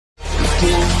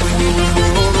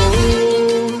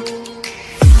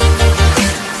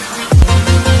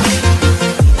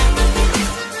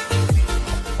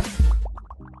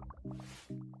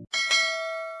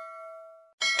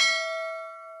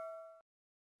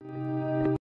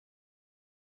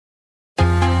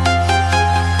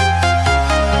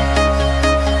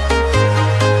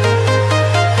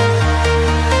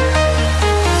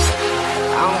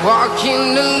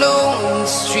Walking alone, the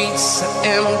streets are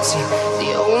empty.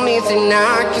 The only thing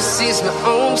I can see is my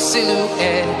own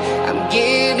silhouette. I'm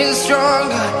getting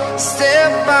stronger,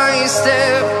 step by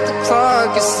step. The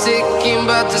clock is ticking,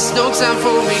 but there's no time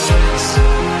for me.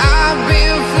 I've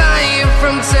been flying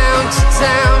from town to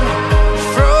town,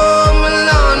 from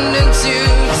London to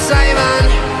Taiwan.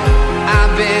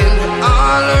 I've been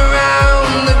all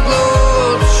around the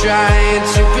globe, trying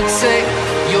to protect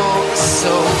your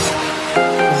soul.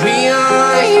 We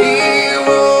are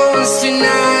heroes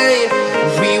tonight.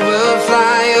 We will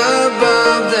fly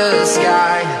above the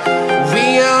sky.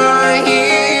 We are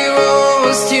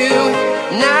heroes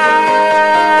tonight.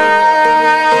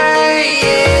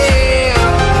 Yeah.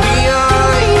 We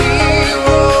are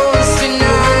heroes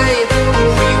tonight.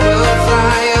 We will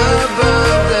fly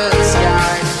above the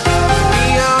sky. We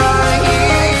are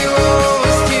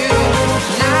heroes tonight.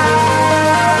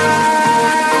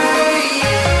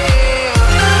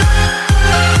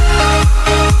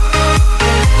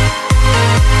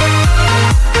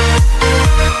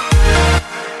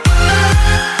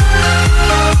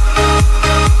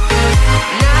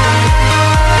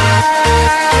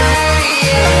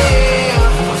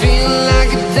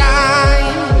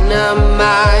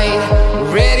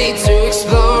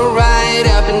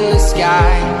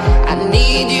 I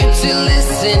need you to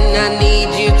listen, I need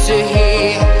you to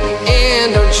hear,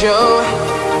 and don't show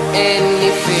any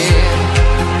fear.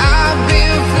 I've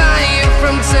been flying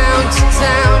from town to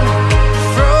town,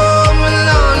 from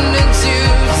London to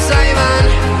Taiwan.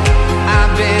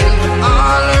 I've been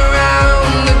all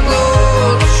around the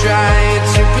globe, trying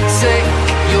to protect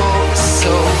your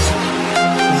soul.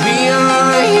 We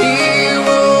are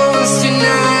heroes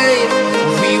tonight.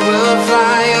 We will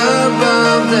fly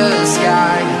above the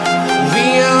sky. We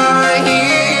are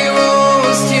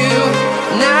heroes tonight.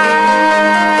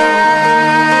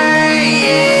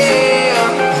 Yeah.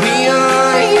 We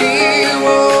are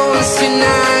heroes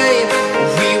tonight.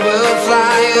 We will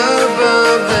fly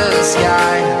above the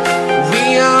sky. We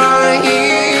are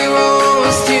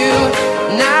heroes tonight.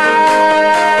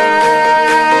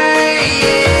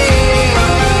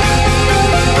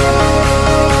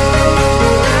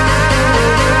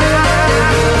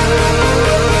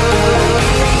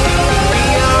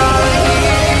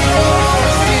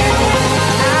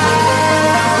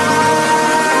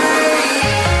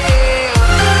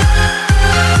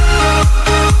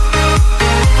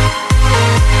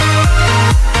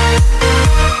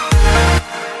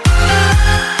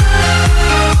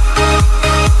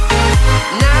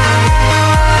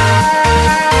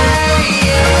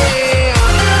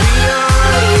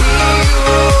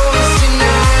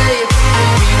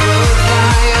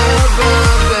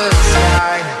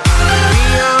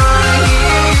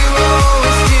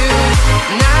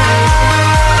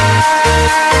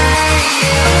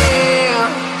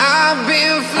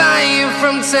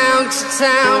 Town to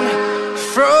town,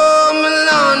 from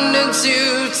London to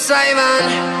Taiwan.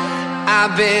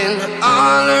 I've been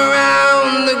all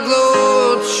around the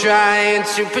globe, trying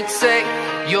to protect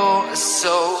your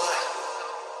soul.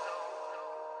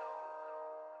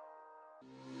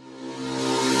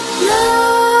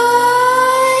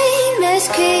 Nightmares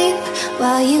creep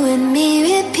while you and me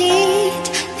repeat.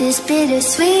 This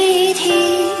bittersweet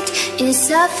heat is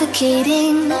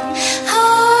suffocating.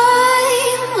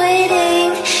 I'm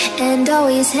waiting and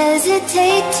always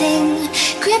hesitating.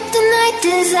 Kryptonite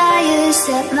desires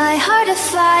set my heart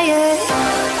afire.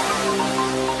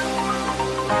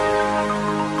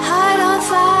 Heart on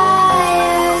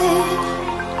fire.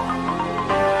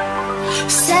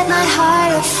 Set my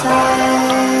heart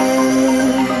afire.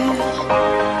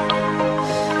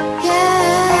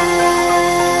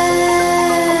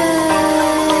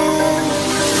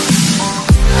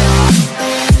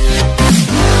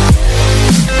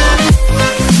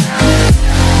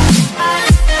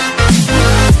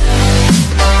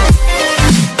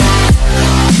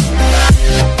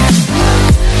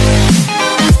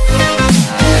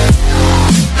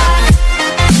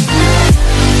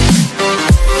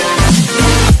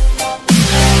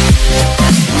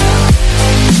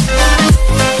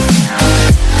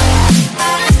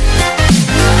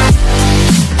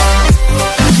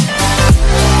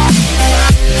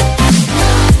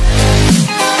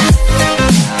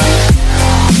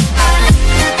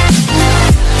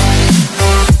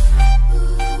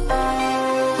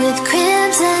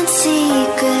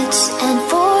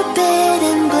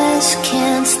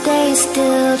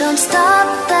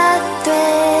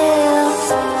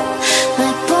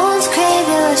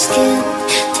 skin.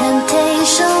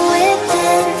 Temptation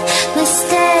within,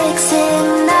 mistakes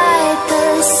ignite the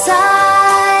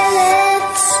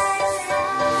silence.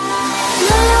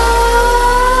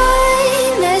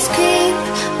 Nightmares creep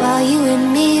while you and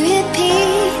me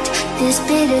repeat. This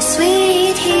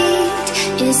bittersweet heat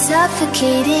is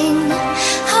suffocating.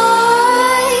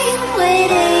 I'm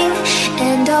waiting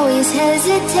and always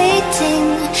hesitating.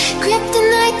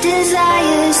 Kryptonite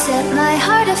desires set my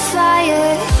heart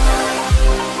afire.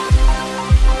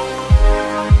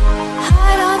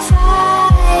 Heart on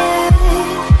fire.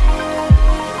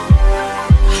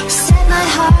 Set my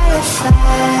heart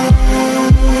afire.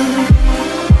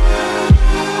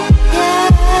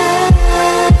 Yeah.